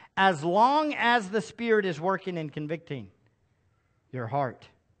as long as the Spirit is working and convicting your heart.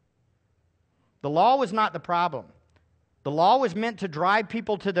 The law was not the problem. The law was meant to drive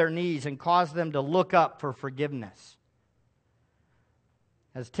people to their knees and cause them to look up for forgiveness.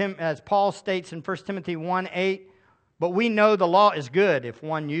 As Paul states in 1 Timothy 1:8, but we know the law is good if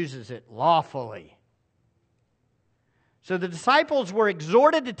one uses it lawfully. So the disciples were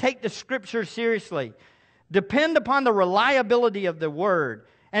exhorted to take the Scripture seriously, depend upon the reliability of the Word,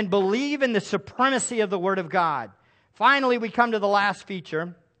 and believe in the supremacy of the Word of God. Finally, we come to the last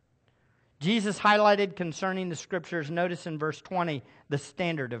feature. Jesus highlighted concerning the Scriptures, notice in verse 20, the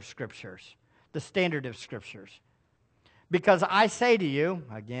standard of Scriptures. The standard of Scriptures. Because I say to you,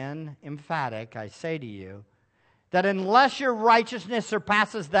 again, emphatic, I say to you, that unless your righteousness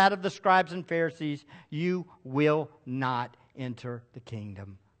surpasses that of the scribes and Pharisees, you will not enter the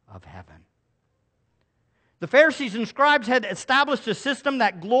kingdom of heaven. The Pharisees and scribes had established a system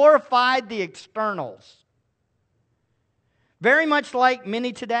that glorified the externals. Very much like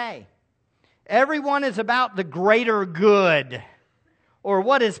many today. Everyone is about the greater good, or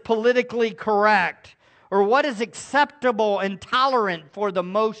what is politically correct, or what is acceptable and tolerant for the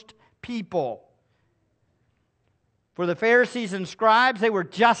most people. For the Pharisees and scribes, they were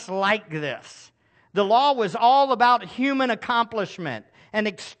just like this. The law was all about human accomplishment and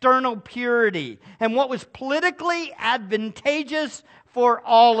external purity and what was politically advantageous for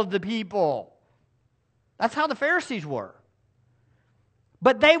all of the people. That's how the Pharisees were.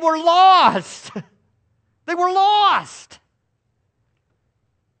 But they were lost. They were lost.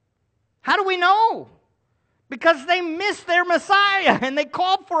 How do we know? Because they missed their Messiah and they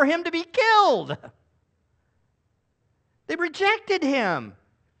called for him to be killed. They rejected him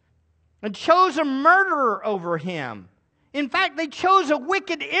and chose a murderer over him. In fact, they chose a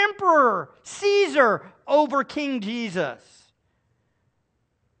wicked emperor, Caesar, over King Jesus.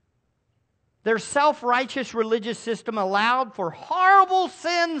 Their self-righteous religious system allowed for horrible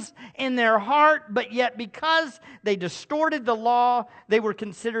sins in their heart, but yet because they distorted the law, they were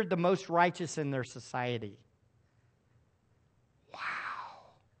considered the most righteous in their society. Wow.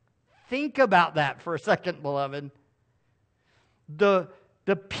 Think about that for a second, beloved. The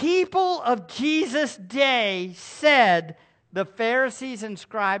people of Jesus' day said the Pharisees and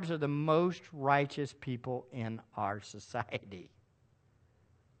scribes are the most righteous people in our society.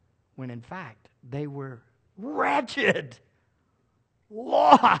 When in fact, they were wretched,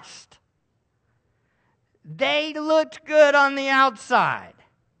 lost. They looked good on the outside,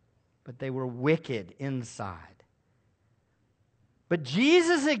 but they were wicked inside. But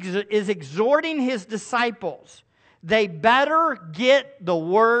Jesus is exhorting his disciples. They better get the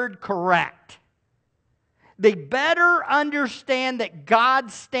word correct. They better understand that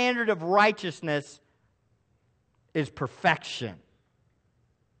God's standard of righteousness is perfection.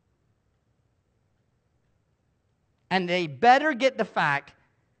 And they better get the fact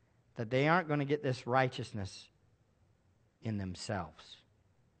that they aren't going to get this righteousness in themselves.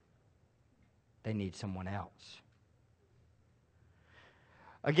 They need someone else.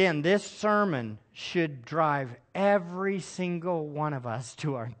 Again, this sermon should drive every single one of us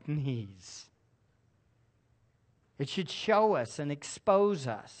to our knees. It should show us and expose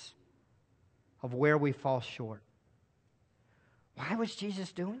us of where we fall short. Why was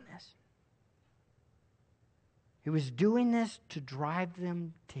Jesus doing this? He was doing this to drive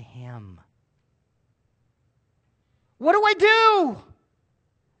them to Him. What do I do?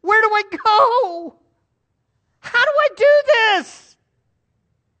 Where do I go? How do I do this?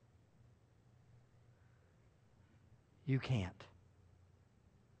 You can't.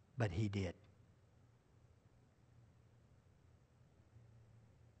 But He did.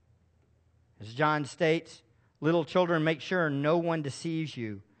 As John states, little children, make sure no one deceives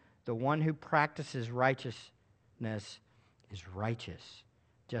you. The one who practices righteousness is righteous,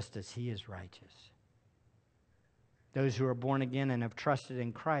 just as He is righteous. Those who are born again and have trusted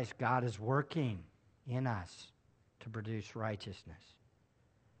in Christ, God is working in us to produce righteousness.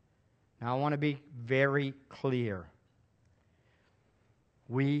 Now, I want to be very clear.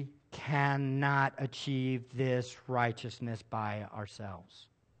 We cannot achieve this righteousness by ourselves.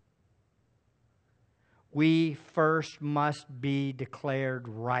 We first must be declared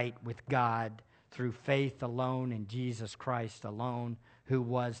right with God through faith alone in Jesus Christ alone, who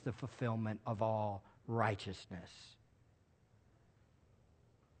was the fulfillment of all righteousness.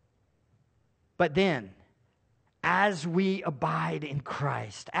 But then, as we abide in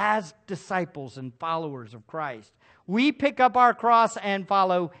Christ, as disciples and followers of Christ, we pick up our cross and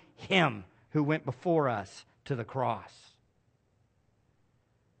follow Him who went before us to the cross.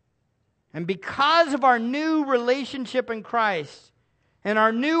 And because of our new relationship in Christ, and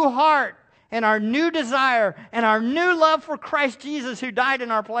our new heart, and our new desire, and our new love for Christ Jesus who died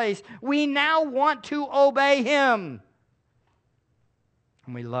in our place, we now want to obey Him.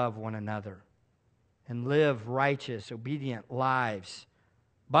 And we love one another and live righteous, obedient lives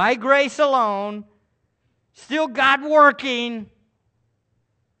by grace alone, still God working,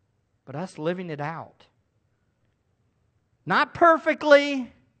 but us living it out. Not perfectly,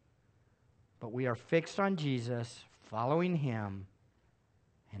 but we are fixed on Jesus, following Him,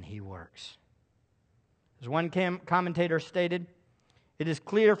 and He works. As one commentator stated, it is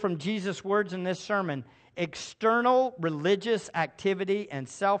clear from Jesus' words in this sermon, external religious activity and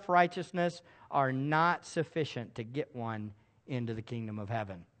self-righteousness are not sufficient to get one into the kingdom of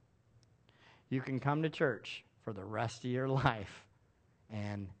heaven. You can come to church for the rest of your life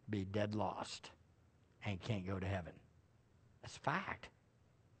and be dead lost and can't go to heaven. That's a fact.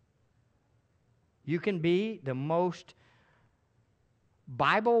 You can be the most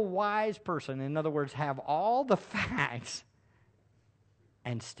Bible-wise person, in other words, have all the facts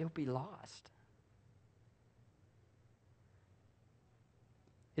and still be lost.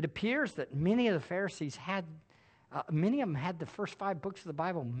 It appears that many of the Pharisees many of them had the first 5 books of the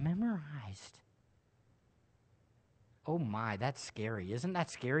Bible memorized. Oh my, that's scary. Isn't that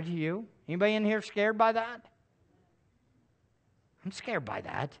scary to you? Anybody in here scared by that? I'm scared by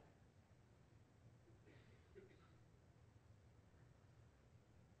that.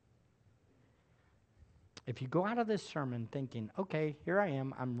 If you go out of this sermon thinking, okay, here I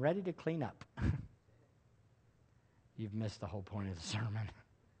am, I'm ready to clean up, you've missed the whole point of the sermon.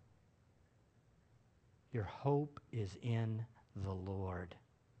 Your hope is in the Lord,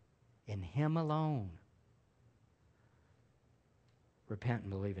 in Him alone. Repent and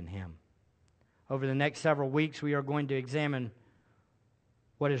believe in Him. Over the next several weeks, we are going to examine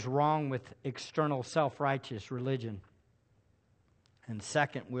what is wrong with external self-righteous religion. And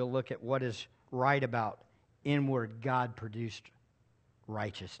second, we'll look at what is right about inward God-produced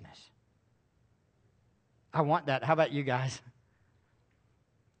righteousness. I want that. How about you guys?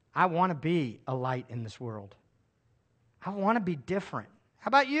 I want to be a light in this world. I want to be different. How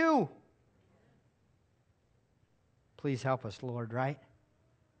about you? Please help us, Lord, right?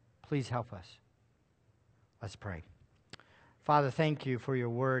 Please help us. Let's pray. Father, thank You for Your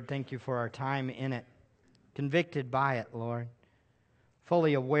word. Thank You for our time in it. Convicted by it, Lord.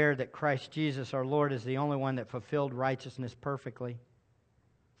 Fully aware that Christ Jesus, our Lord, is the only one that fulfilled righteousness perfectly.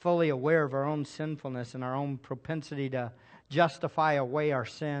 Fully aware of our own sinfulness and our own propensity to justify away our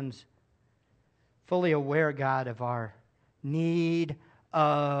sins. Fully aware, God, of our need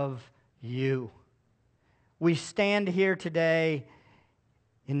of You. We stand here today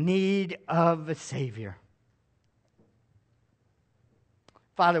in need of a Savior.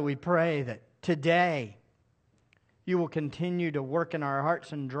 Father, we pray that today You will continue to work in our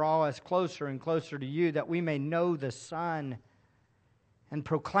hearts and draw us closer and closer to You, that we may know the Son and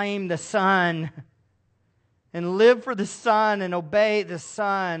proclaim the Son and live for the Son and obey the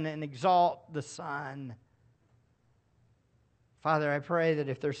Son and exalt the Son. Father, I pray that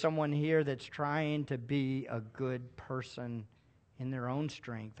if there's someone here that's trying to be a good person in their own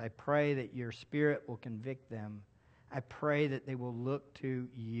strength, I pray that Your Spirit will convict them. I pray that they will look to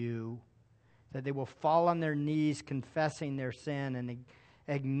You that they will fall on their knees confessing their sin and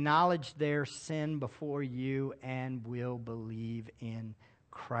acknowledge their sin before you and will believe in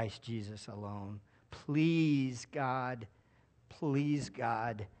Christ Jesus alone. Please, God,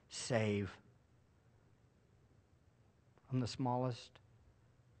 save. From the smallest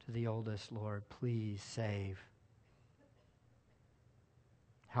to the oldest, Lord, please save.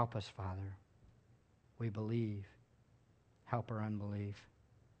 Help us, Father. We believe. Help our unbelief.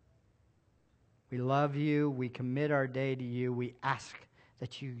 We love you. We commit our day to you. We ask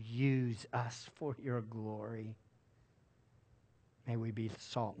that you use us for your glory. May we be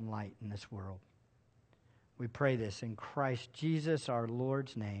salt and light in this world. We pray this in Christ Jesus, our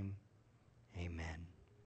Lord's name. Amen.